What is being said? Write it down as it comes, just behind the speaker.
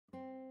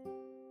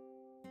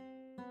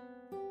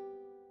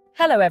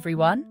Hello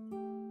everyone!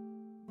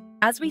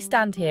 As we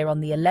stand here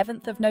on the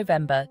 11th of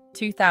November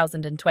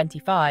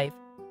 2025,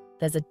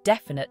 there's a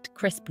definite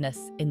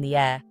crispness in the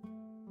air.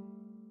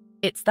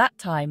 It's that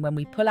time when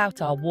we pull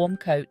out our warm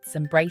coats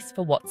and brace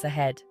for what's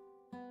ahead.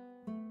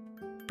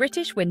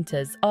 British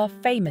winters are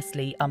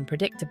famously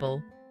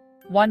unpredictable.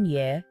 One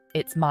year,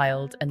 it's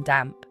mild and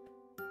damp.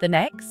 The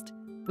next,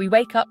 we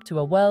wake up to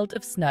a world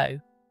of snow.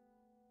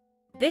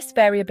 This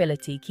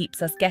variability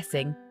keeps us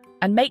guessing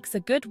and makes a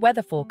good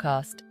weather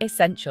forecast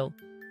essential.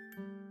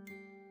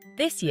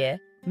 This year,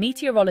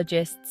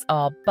 meteorologists'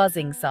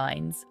 buzzing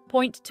signs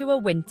point to a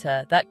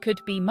winter that could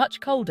be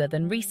much colder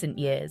than recent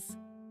years.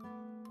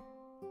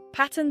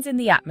 Patterns in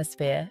the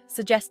atmosphere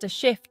suggest a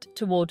shift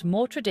toward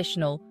more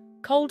traditional,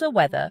 colder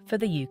weather for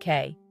the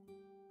UK.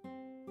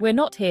 We're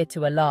not here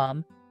to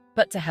alarm,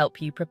 but to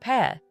help you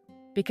prepare,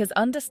 because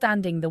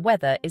understanding the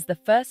weather is the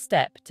first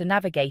step to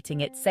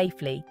navigating it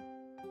safely.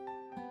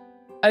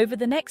 Over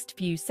the next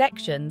few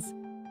sections,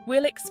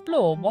 we'll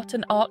explore what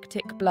an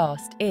Arctic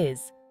blast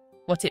is,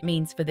 what it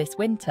means for this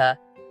winter,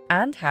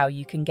 and how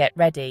you can get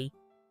ready.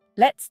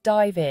 Let's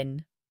dive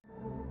in.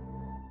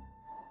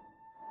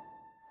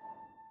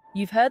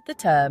 You've heard the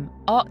term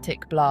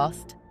Arctic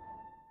blast,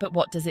 but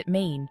what does it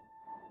mean?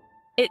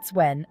 It's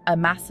when a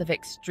mass of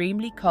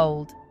extremely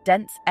cold,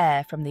 dense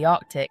air from the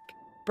Arctic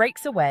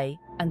breaks away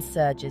and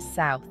surges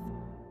south.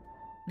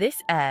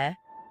 This air,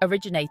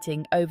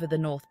 originating over the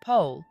North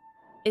Pole,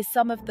 is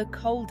some of the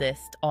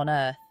coldest on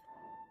Earth.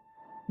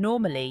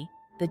 Normally,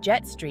 the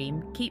jet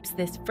stream keeps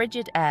this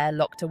frigid air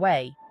locked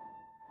away,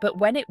 but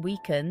when it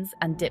weakens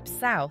and dips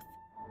south,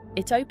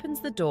 it opens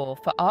the door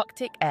for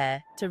Arctic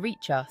air to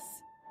reach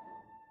us.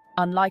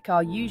 Unlike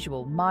our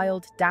usual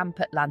mild,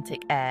 damp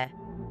Atlantic air,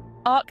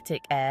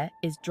 Arctic air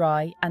is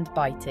dry and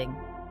biting.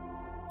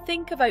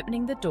 Think of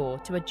opening the door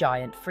to a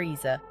giant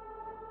freezer.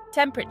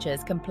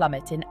 Temperatures can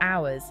plummet in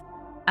hours,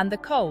 and the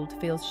cold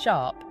feels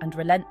sharp and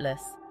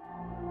relentless.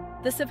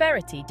 The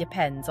severity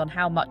depends on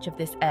how much of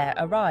this air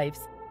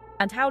arrives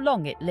and how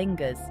long it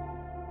lingers.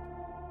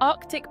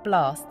 Arctic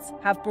blasts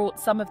have brought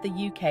some of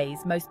the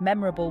UK's most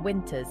memorable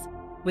winters,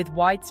 with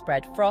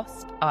widespread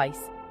frost,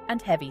 ice,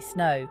 and heavy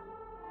snow.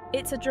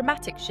 It's a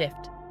dramatic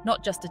shift,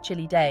 not just a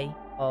chilly day.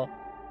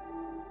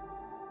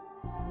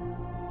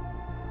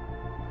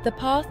 The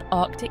path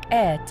Arctic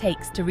air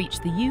takes to reach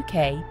the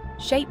UK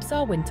shapes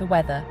our winter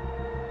weather.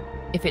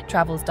 If it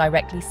travels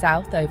directly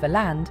south over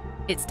land,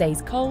 it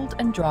stays cold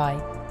and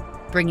dry,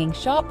 bringing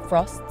sharp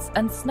frosts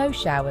and snow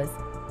showers,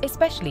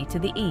 especially to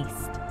the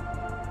east.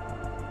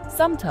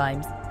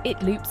 Sometimes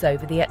it loops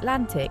over the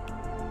Atlantic,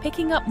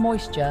 picking up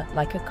moisture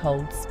like a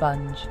cold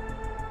sponge.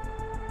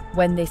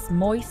 When this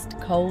moist,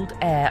 cold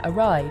air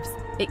arrives,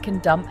 it can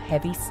dump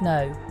heavy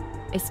snow,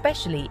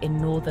 especially in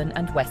northern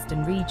and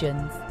western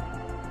regions.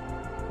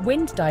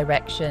 Wind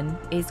direction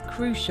is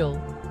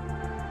crucial.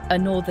 A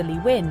northerly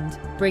wind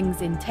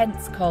brings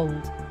intense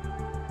cold.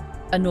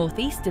 A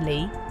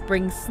northeasterly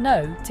brings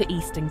snow to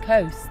eastern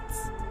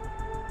coasts.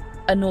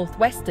 A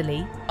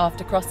northwesterly,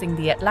 after crossing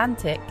the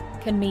Atlantic,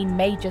 can mean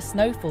major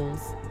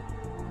snowfalls.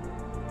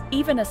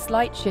 Even a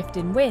slight shift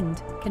in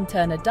wind can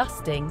turn a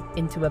dusting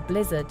into a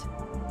blizzard.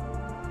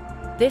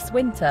 This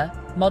winter,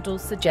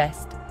 models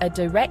suggest a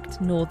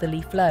direct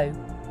northerly flow.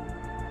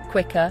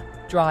 Quicker,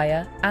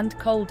 drier, and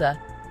colder.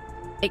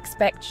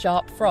 Expect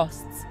sharp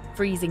frosts,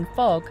 freezing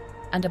fog,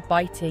 and a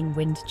biting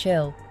wind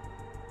chill.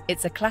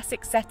 It's a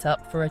classic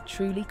setup for a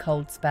truly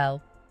cold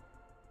spell.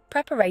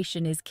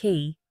 Preparation is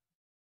key.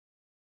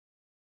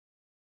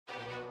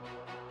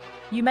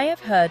 You may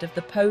have heard of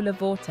the polar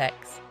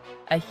vortex,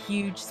 a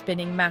huge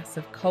spinning mass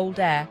of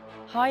cold air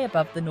high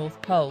above the North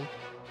Pole.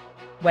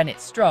 When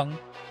it's strong,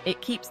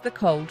 it keeps the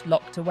cold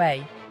locked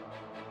away.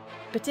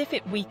 But if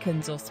it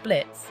weakens or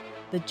splits,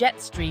 the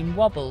jet stream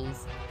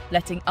wobbles,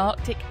 letting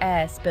Arctic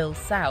air spill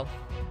south.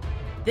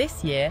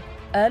 This year,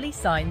 early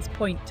signs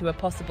point to a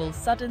possible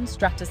sudden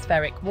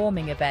stratospheric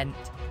warming event,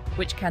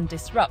 which can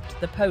disrupt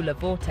the polar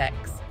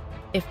vortex.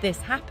 If this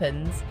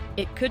happens,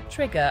 it could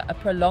trigger a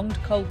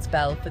prolonged cold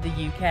spell for the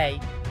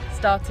UK,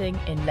 starting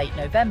in late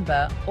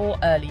November or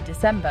early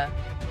December.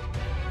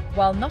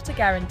 While not a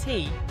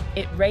guarantee,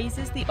 it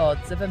raises the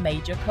odds of a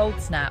major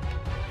cold snap.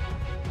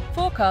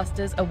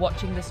 Forecasters are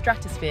watching the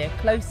stratosphere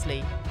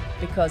closely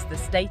because the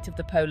state of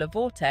the polar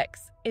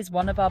vortex is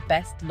one of our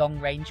best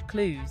long-range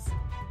clues.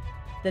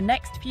 The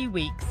next few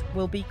weeks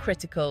will be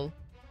critical.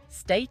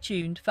 Stay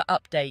tuned for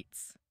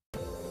updates.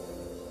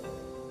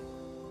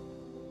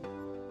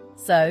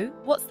 So,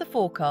 what's the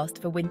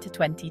forecast for winter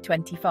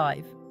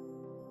 2025?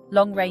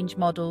 Long-range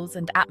models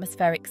and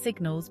atmospheric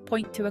signals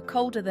point to a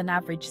colder than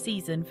average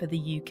season for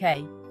the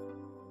UK.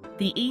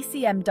 The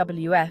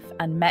ECMWF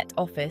and Met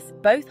Office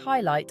both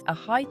highlight a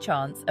high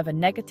chance of a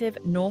negative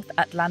North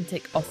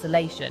Atlantic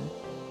oscillation,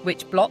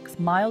 which blocks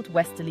mild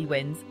westerly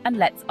winds and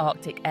lets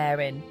Arctic air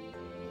in.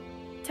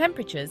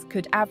 Temperatures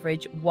could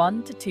average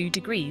 1 to 2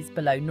 degrees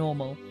below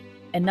normal,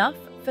 enough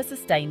for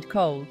sustained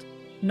cold,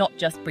 not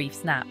just brief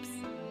snaps.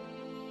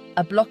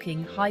 A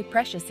blocking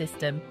high-pressure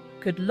system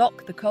could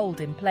lock the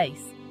cold in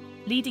place,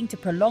 leading to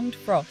prolonged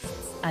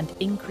frosts and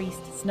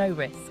increased snow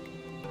risk.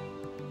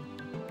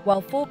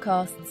 While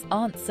forecasts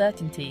aren't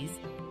certainties,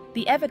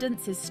 the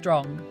evidence is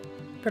strong.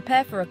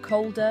 Prepare for a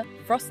colder,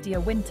 frostier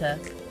winter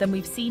than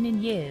we've seen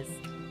in years.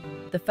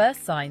 The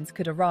first signs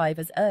could arrive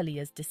as early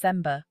as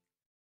December.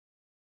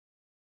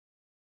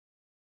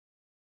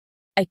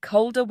 A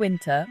colder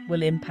winter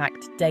will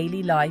impact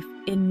daily life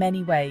in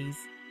many ways.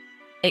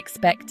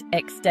 Expect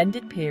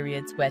extended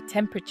periods where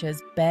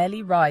temperatures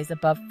barely rise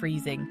above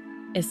freezing,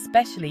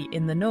 especially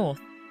in the north,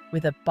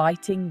 with a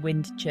biting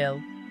wind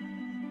chill.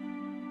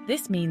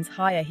 This means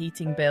higher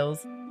heating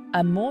bills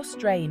and more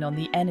strain on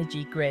the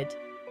energy grid.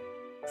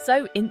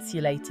 So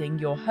insulating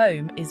your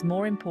home is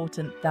more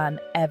important than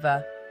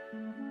ever.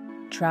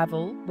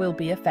 Travel will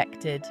be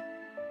affected.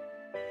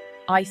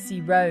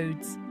 Icy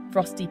roads,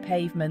 frosty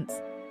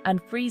pavements,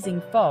 and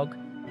freezing fog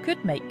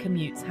could make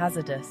commutes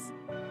hazardous.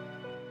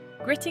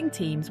 Gritting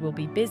teams will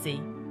be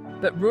busy,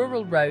 but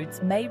rural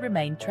roads may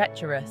remain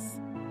treacherous.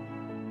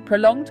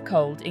 Prolonged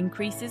cold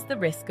increases the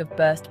risk of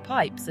burst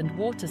pipes and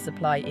water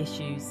supply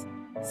issues,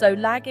 so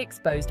lag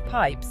exposed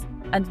pipes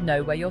and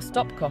know where your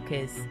stopcock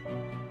is.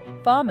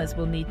 Farmers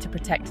will need to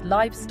protect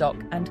livestock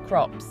and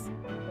crops.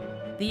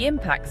 The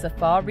impacts are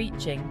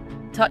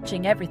far-reaching,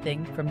 touching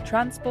everything from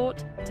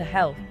transport to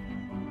health.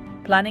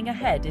 Planning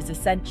ahead is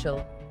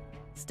essential.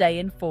 Stay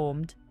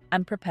informed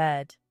and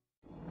prepared.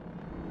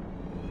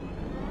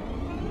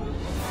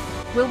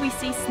 Will we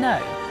see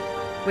snow?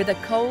 With a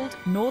cold,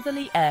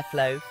 northerly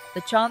airflow,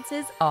 the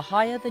chances are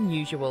higher than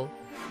usual.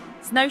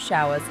 Snow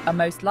showers are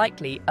most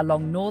likely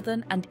along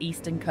northern and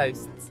eastern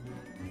coasts,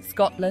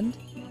 Scotland,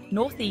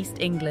 northeast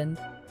England,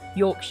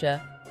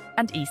 Yorkshire,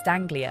 and East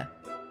Anglia.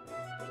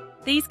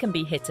 These can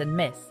be hit and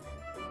miss,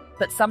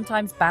 but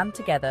sometimes band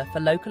together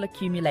for local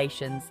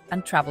accumulations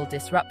and travel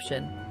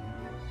disruption.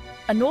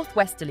 A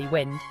northwesterly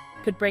wind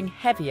could bring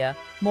heavier,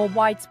 more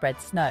widespread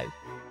snow,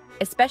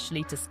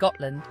 especially to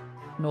Scotland,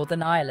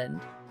 Northern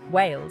Ireland,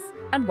 Wales,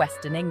 and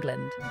Western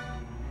England.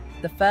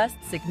 The first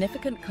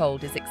significant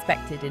cold is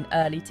expected in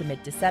early to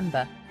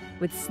mid-December,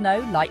 with snow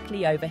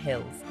likely over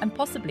hills and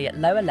possibly at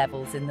lower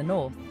levels in the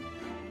north.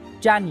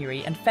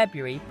 January and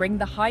February bring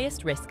the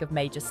highest risk of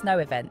major snow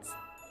events,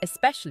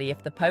 especially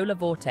if the polar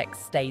vortex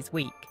stays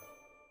weak.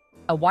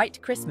 A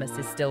white Christmas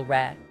is still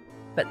rare,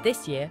 but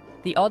this year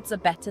the odds are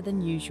better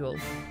than usual.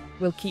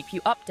 We'll keep you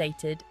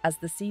updated as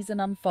the season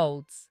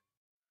unfolds.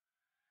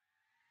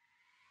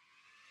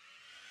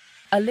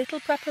 A little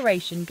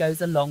preparation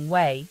goes a long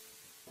way.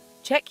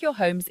 Check your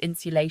home's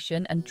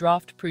insulation and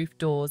draft-proof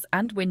doors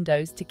and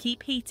windows to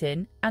keep heat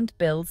in and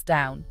bills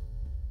down.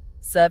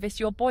 Service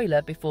your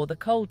boiler before the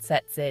cold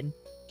sets in.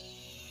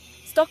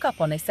 Stock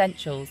up on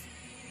essentials,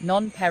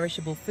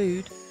 non-perishable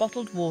food,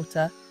 bottled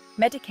water,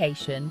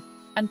 medication,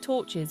 and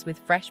torches with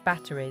fresh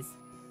batteries.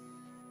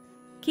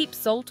 Keep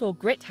salt or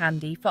grit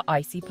handy for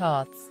icy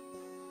paths.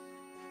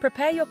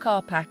 Prepare your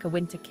car pack a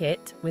winter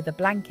kit with a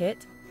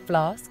blanket,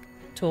 flask,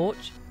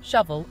 torch,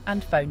 shovel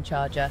and phone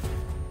charger.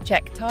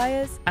 Check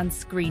tyres and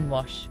screen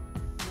wash.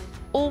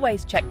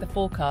 Always check the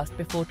forecast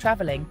before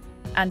travelling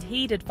and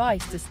heed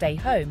advice to stay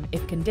home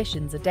if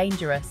conditions are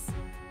dangerous.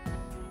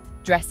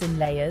 Dress in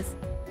layers,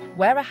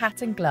 wear a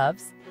hat and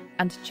gloves,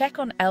 and check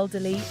on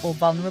elderly or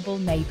vulnerable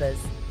neighbours.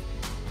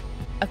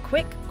 A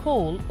quick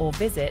call or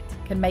visit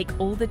can make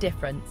all the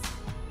difference.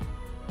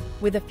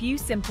 With a few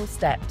simple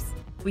steps,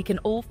 we can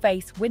all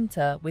face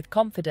winter with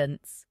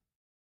confidence.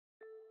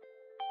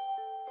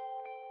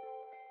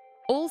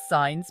 All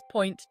signs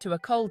point to a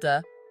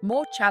colder,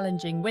 more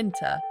challenging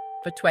winter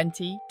for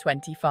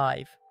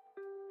 2025.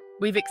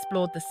 We've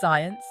explored the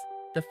science,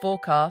 the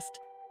forecast,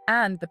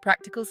 and the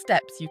practical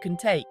steps you can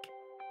take.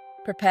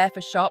 Prepare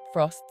for sharp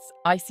frosts,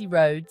 icy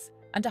roads,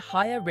 and a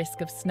higher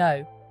risk of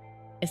snow,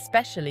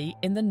 especially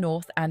in the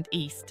north and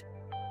east.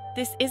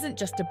 This isn't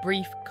just a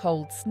brief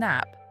cold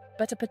snap,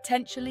 but a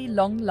potentially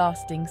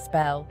long-lasting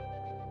spell.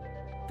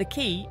 The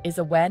key is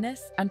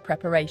awareness and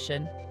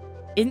preparation.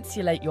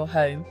 Insulate your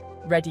home,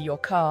 ready your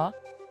car,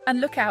 and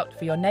look out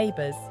for your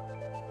neighbours.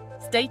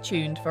 Stay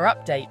tuned for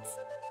updates,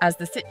 as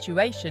the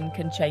situation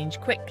can change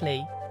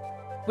quickly.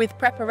 With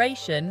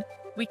preparation,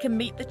 we can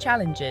meet the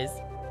challenges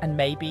and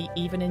maybe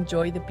even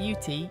enjoy the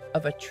beauty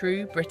of a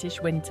true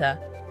British winter.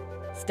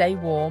 Stay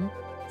warm,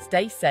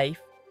 stay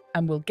safe,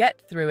 and we'll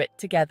get through it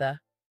together.